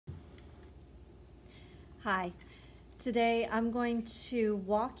Hi, today I'm going to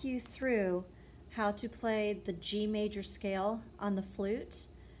walk you through how to play the G major scale on the flute.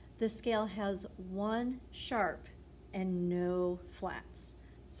 This scale has one sharp and no flats,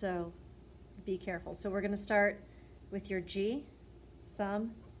 so be careful. So we're going to start with your G, thumb,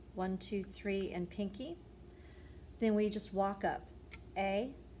 1, 2, 3, and pinky. Then we just walk up.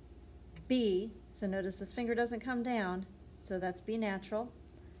 A, B, so notice this finger doesn't come down, so that's B natural.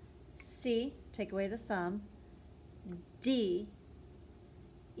 C, take away the thumb. D,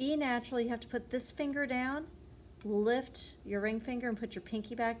 E natural, you have to put this finger down, lift your ring finger and put your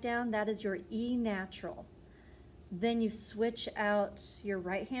pinky back down. That is your E natural. Then you switch out your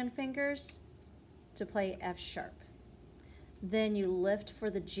right hand fingers to play F sharp. Then you lift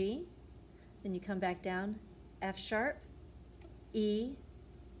for the G, then you come back down, F sharp, E,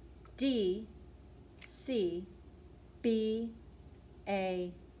 D, C, B,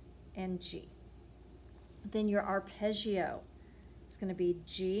 A, and G. Then your arpeggio is going to be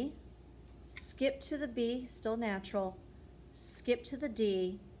G, skip to the B, still natural, skip to the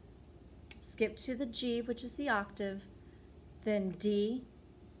D, skip to the G, which is the octave, then D,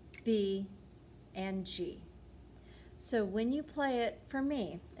 B, and G. So when you play it for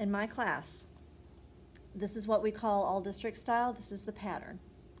me in my class, this is what we call all district style. This is the pattern.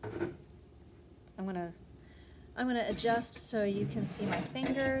 I'm gonna adjust so you can see my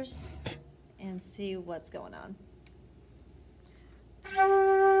fingers and see what's going on.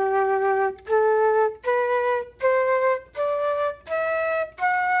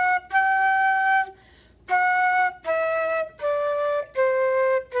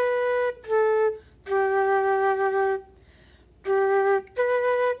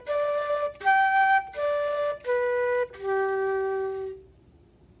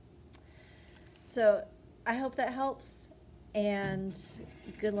 So I hope that helps, and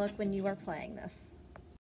good luck when you are playing this.